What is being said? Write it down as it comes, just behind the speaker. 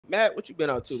Matt, what you been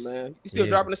up to, man? You still Dude.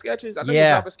 dropping the sketches? I know you're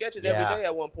dropping sketches every day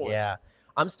at one point. Yeah.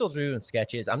 I'm still doing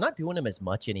sketches. I'm not doing them as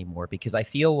much anymore because I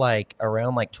feel like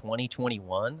around like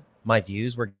 2021, my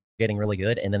views were getting really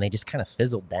good, and then they just kind of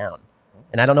fizzled down.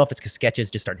 And I don't know if it's because sketches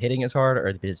just aren't hitting as hard, or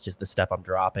if it's just the stuff I'm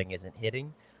dropping isn't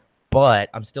hitting. But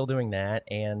I'm still doing that,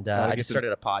 and I just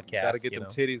started a podcast. Gotta get them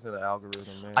titties in the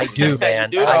algorithm, man. I do, man.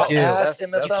 do? I do. You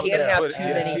can't have too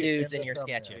many dudes in your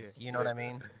sketches. You know what I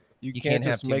mean? You can't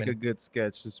just make a good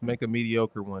sketch. Just make a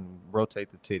mediocre one.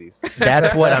 Rotate the titties.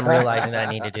 That's what I'm realizing I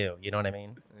need to do. You know what I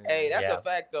mean? Hey, that's a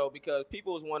fact though, because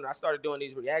people was wondering. I started doing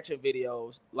these reaction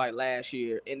videos like last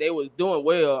year, and they was doing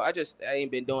well. I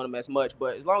ain't been doing them as much,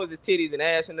 but as long as it's titties and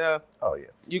ass in there,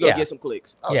 you gonna get some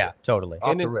clicks. Totally.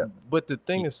 But the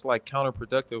thing is like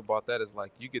counterproductive about that is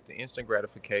like you get the instant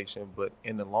gratification, but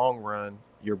in the long run,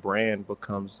 your brand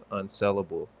becomes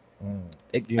unsellable.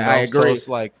 You know? I agree. So it's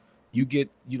like you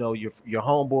get, your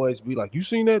homeboys be like, you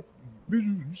seen that?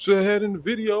 You said head in the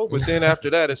video, but then after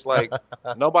that, it's like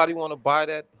nobody want to buy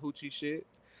that hoochie shit.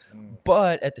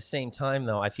 But at the same time,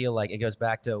 though, I feel like it goes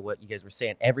back to what you guys were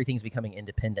saying. Everything's becoming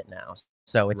independent now.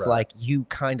 So it's like you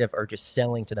kind of are just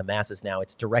selling to the masses now.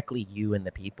 It's directly you and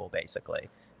the people, basically.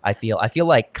 I feel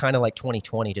like kind of like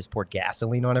 2020 just poured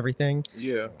gasoline on everything.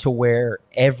 Yeah. To where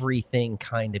everything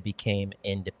kind of became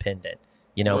independent.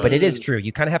 But it is true.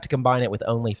 You kind of have to combine it with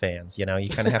OnlyFans. You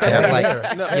kind of have to have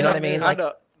like, you know what I mean? Like,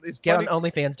 get on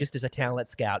OnlyFans just as a talent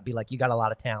scout. Be like, you got a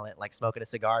lot of talent. Like smoking a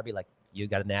cigar. Be like, you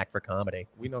got a knack for comedy.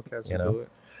 We know cats will do it.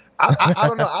 I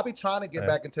don't know. I'll be trying to get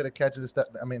back into the catches and stuff.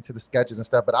 I mean, to the sketches and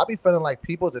stuff. But I'll be feeling like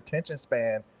people's attention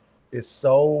span is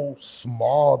so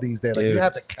small these days. Like you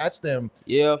have to catch them.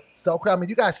 Yeah. So I mean,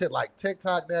 you got shit like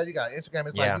TikTok now. You got Instagram.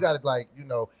 It's like you got to like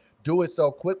do it so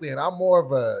quickly. And I'm more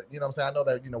of a what I'm saying. I know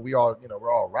that we all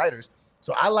we're all writers.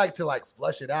 So I like to like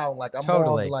flush it out. Like I'm more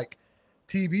on the like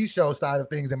TV show side of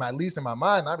things, and at least in my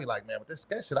mind, I'll be like, man, with this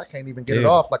sketch shit, I can't even get it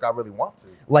off like I really want to.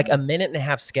 Like a minute and a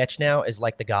half sketch now is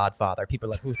like The Godfather. People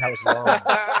are like, ooh, that was long.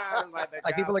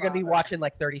 like people are gonna be watching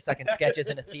like 30-second sketches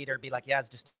in a theater, and be like, yeah, it's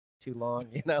just too long,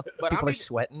 But people are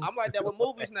sweating. I'm like that with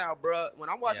movies now, bro. When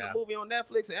I'm watching a movie on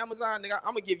Netflix and Amazon, nigga,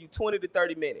 I'm gonna give you 20 to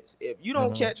 30 minutes. If you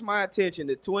don't catch my attention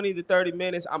to 20 to 30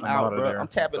 minutes, I'm out, bro. I'm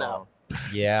tapping out.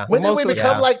 Yeah. When did we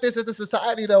become like this as a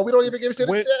society, though? We don't even give shit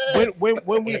a chance.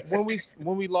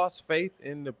 When we lost faith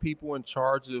in the people in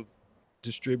charge of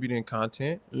distributing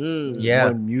content,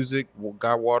 when music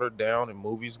got watered down and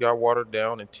movies got watered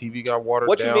down and TV got watered down.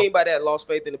 What you mean by that? Lost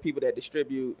faith in the people that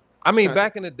distribute? I mean,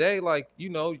 back in the day, like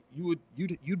you'd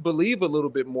believe a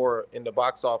little bit more in the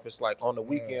box office, like on the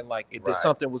weekend, like that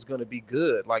something was gonna be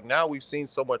good. Like now we've seen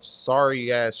so much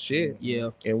sorry ass shit,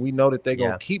 and we know that they're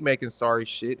gonna keep making sorry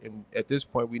shit. And at this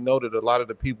point, we know that a lot of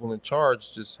the people in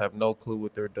charge just have no clue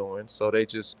what they're doing, so they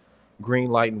just green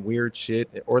lighting weird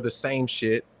shit or the same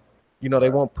shit.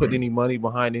 They won't put any money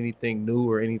behind anything new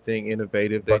or anything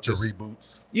innovative. They just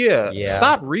reboots. Yeah.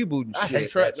 Stop rebooting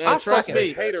shit. I trust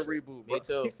me. Hate a reboot. Me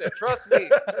too. He said, "Trust me."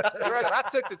 I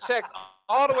took the checks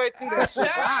all the way through that shit.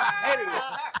 I hated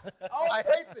it. I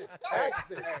hate this. I hate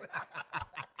this.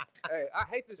 Hey, I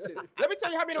hate this shit. Let me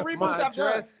tell you how many reboots I've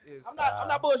done. I'm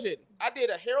not bullshitting. I did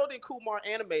a Harold and Kumar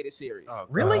animated series.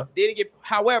 Really? Didn't get.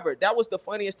 However, that was the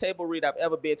funniest table read I've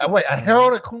ever been to. Wait, a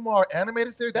Harold and Kumar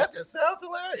animated series? That just sounds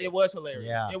hilarious. It was hilarious.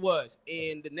 Yeah. It was.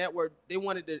 And the network, they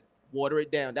wanted to water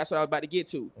it down. That's what I was about to get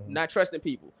to. Not trusting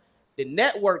people. The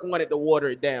network wanted to water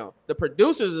it down. The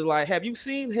producers is like, have you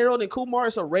seen Harold and Kumar?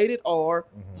 It's a rated R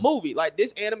movie. Like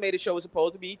this animated show is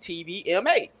supposed to be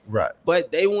TVMA. Right.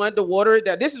 But they wanted to water it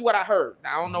down. This is what I heard.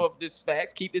 I don't know if this is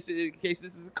facts. Keep this in case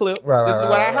this is a clip. This is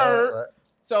what I heard. Right.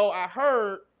 So I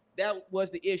heard that was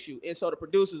the issue. And so the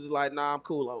producers is like, nah, I'm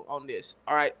cool on this.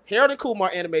 All right. Harold and Kumar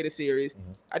animated series.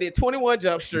 I did 21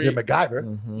 Jump Street. You did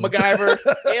MacGyver. MacGyver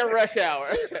and Rush Hour.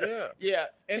 Yeah.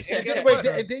 And wait,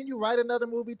 and didn't you write another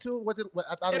movie too? Was it?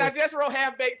 I just wrote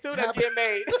Half Baked too. That's getting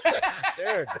made.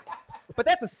 Sure. But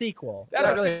that's a sequel. That's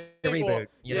not really a reboot.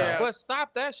 You know? But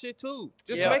stop that shit too.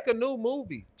 Just make a new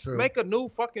movie. True. Make a new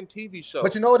fucking TV show.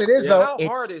 But you know what it is though? How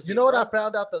hard is it? You know what I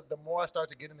found out? The more I start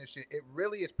to get in this shit, it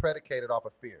really is predicated off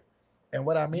of fear. And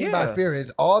what I mean by fear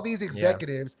is all these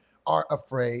executives are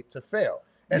afraid to fail.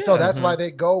 And so that's why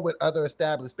they go with other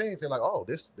established things. They're like, oh,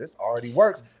 this already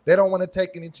works. They don't want to take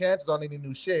any chances on any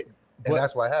new shit. And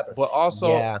that's what happens. But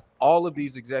also, all of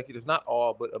these executives, not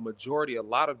all, but a majority, a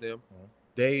lot of them,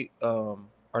 they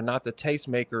are not the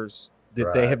tastemakers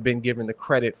that they have been given the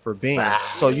credit for being.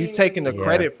 So you taking the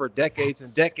credit for decades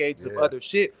and decades of other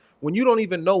shit when you don't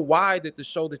even know why that the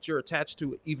show that you're attached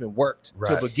to even worked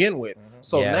to begin with.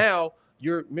 So now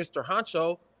you're Mr.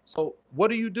 Honcho. So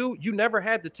what do? You never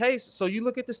had the taste, so you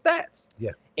look at the stats.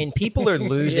 Yeah. And people are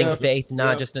losing faith,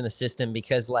 not just in the system,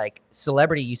 because like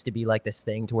celebrity used to be like this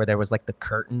thing to where there was like the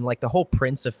curtain, like the whole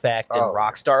Prince effect and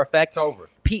rock star effect. It's over.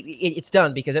 It's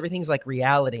done because everything's like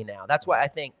reality now. That's why I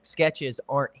think sketches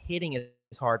aren't hitting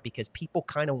as hard, because people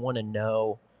kind of want to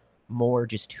know more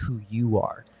just who you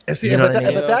are. And see,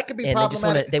 but that could be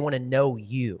problematic. They want to know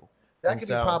you. That could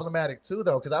be problematic too,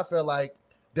 though, because I feel like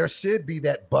there should be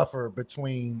that buffer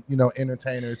between, you know,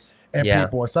 entertainers and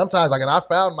people. And sometimes, like, and I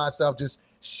found myself just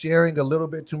sharing a little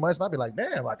bit too much, and I'd be like,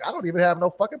 damn, like, I don't even have no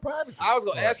fucking privacy. I was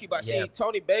gonna ask you about. See,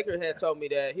 Tony Baker had told me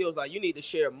that he was like, you need to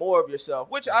share more of yourself,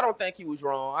 which I don't think he was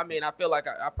wrong. I mean, I feel like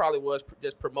I probably was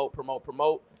just promote,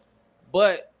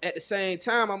 but at the same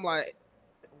time, I'm like,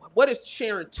 what is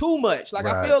sharing too much? Like,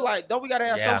 I feel like, don't we gotta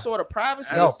have some sort of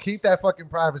privacy? No, keep that fucking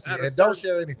privacy and don't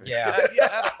share anything.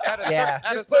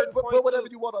 Just put whatever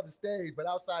you want on the stage, but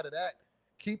outside of that,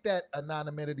 keep that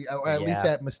anonymity or at least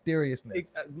that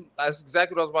mysteriousness. That's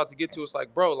exactly what I was about to get to. It's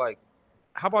like, bro, like,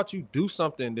 how about you do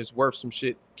something that's worth some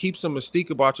shit? Keep some mystique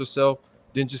about yourself,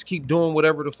 then just keep doing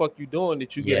whatever the fuck you're doing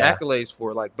that you get accolades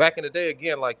for. Like back in the day,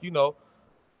 again, like, you know,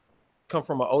 come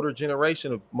from an older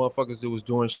generation of motherfuckers that was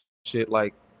doing shit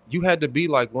like, you had to be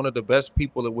like one of the best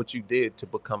people at what you did to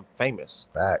become famous.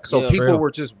 Facts. So people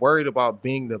were just worried about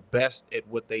being the best at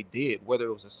what they did, whether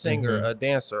it was a singer, a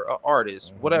dancer, an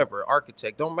artist, whatever,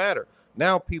 architect, don't matter.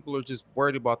 Now people are just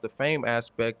worried about the fame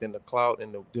aspect and the clout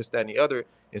and the this, that, and the other,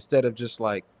 instead of just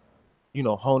like, you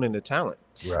know, honing the talent.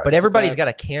 Right. But everybody's got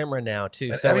a camera now too.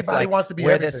 And so everybody it's like wants to be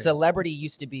where everything. the celebrity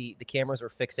used to be, the cameras were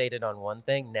fixated on one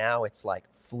thing. Now it's like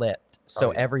flipped.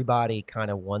 So everybody kind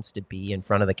of wants to be in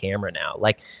front of the camera now.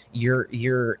 Like your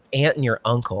aunt and your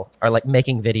uncle are like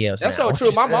making videos. That's now, so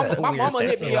true. My mama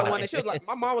hit me up one day. She was like,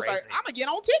 my mom was like, I'm gonna get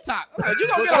on TikTok. I'm like, you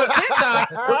gonna get on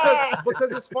TikTok?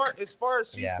 because as far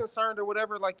as she's concerned or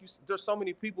whatever, like there's so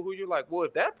many people who you're like, well,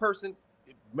 if that person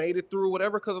made it through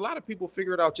whatever, because a lot of people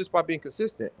figure it out just by being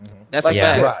consistent. That's like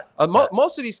right.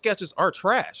 Most of these sketches are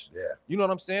trash. You know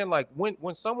what I'm saying? Like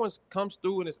when someone comes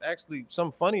through and it's actually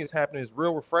something funny is happening, it's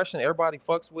real refreshing, everybody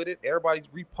fucks with it, everybody's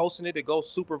reposting it, it goes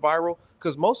super viral,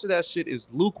 because most of that shit is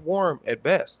lukewarm at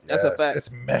best. That's a fact. It's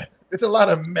meh. It's a lot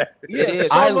of meh. It is.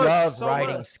 I love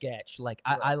writing sketch. Like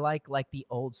I like the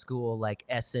old school like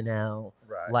SNL,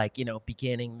 like, you know,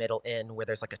 beginning, middle, end, where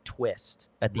there's like a twist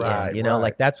at the end. You know,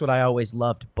 like that's what I always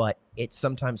loved. But it's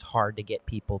sometimes hard to get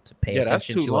people to pay attention that's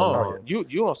too to long.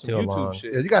 You on some YouTube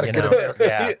shit. Yeah, you got to get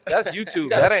them. That's YouTube.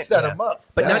 That ain't set them up.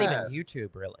 But not even YouTube,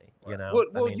 really. You know,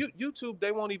 well, I mean, YouTube,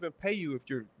 they won't even pay you if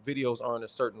your videos aren't a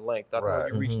certain length. I know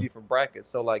you reach different brackets.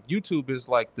 So like YouTube is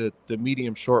like the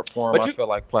medium short form. I feel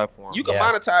like platform. You can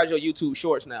monetize your YouTube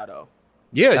shorts now, though.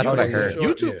 Yeah,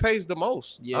 YouTube pays the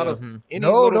most out of any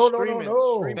no.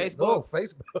 Facebook.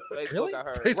 Facebook, really? I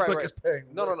heard. Facebook is paying.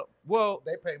 No. Well,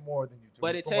 they pay more than YouTube.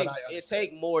 But it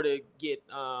take more to get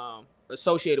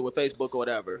associated with Facebook or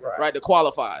whatever, right? To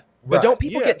qualify. But don't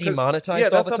people get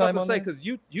demonetized all the time? That's what I'm about to say, because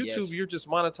YouTube, you're just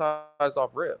monetized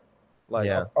off rip. Like,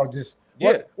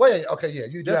 okay,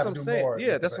 you do have to do more.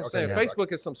 Yeah, that's what I'm saying.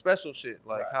 Facebook is some special shit,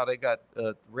 like how they got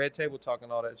Red Table Talk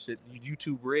and all that shit.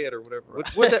 YouTube Red or whatever.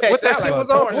 What that shit was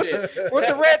on? What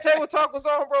the Red Table Talk was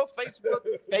on, bro?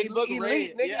 Facebook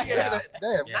Elite, nigga.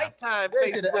 Damn, nighttime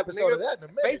Facebook, episode of that in a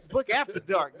minute. Facebook After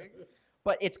Dark, nigga.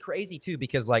 But it's crazy too,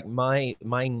 because like my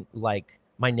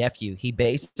nephew, he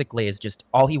basically is just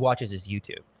all he watches is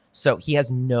YouTube. So he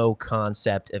has no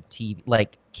concept of TV.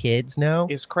 Like kids now,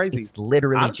 it's crazy. It's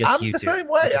literally just YouTube. I'm the same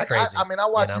way. I mean, I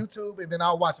watch YouTube and then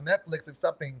I'll watch Netflix if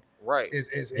something is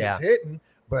hitting.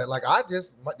 But like I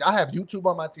have YouTube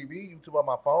on my TV, YouTube on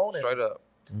my phone. Straight up.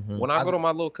 When I go to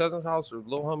my little cousin's house or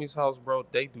little homie's house, bro,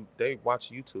 they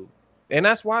watch YouTube, and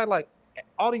that's why like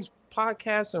all these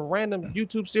podcasts and random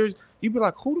YouTube series, you'd be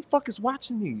like, who the fuck is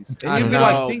watching these? And you'd be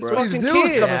like, these fucking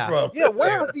kids coming from. Yeah,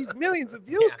 where are these millions of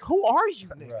views? Who are you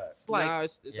niggas? Like,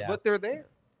 but they're there.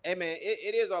 Hey man,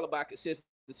 it is all about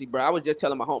consistency, bro. I was just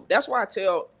telling my home. That's why I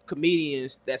tell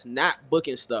comedians that's not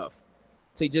booking stuff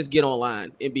to just get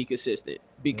online and be consistent,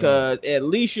 because at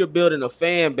least you're building a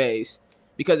fan base.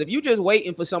 Because if you just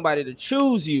waiting for somebody to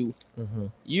choose you,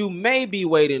 you may be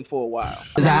waiting for a while.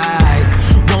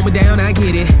 Roll me down, I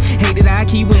get it. Hate that I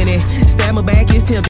keep winning. Stab my back, it's tempting.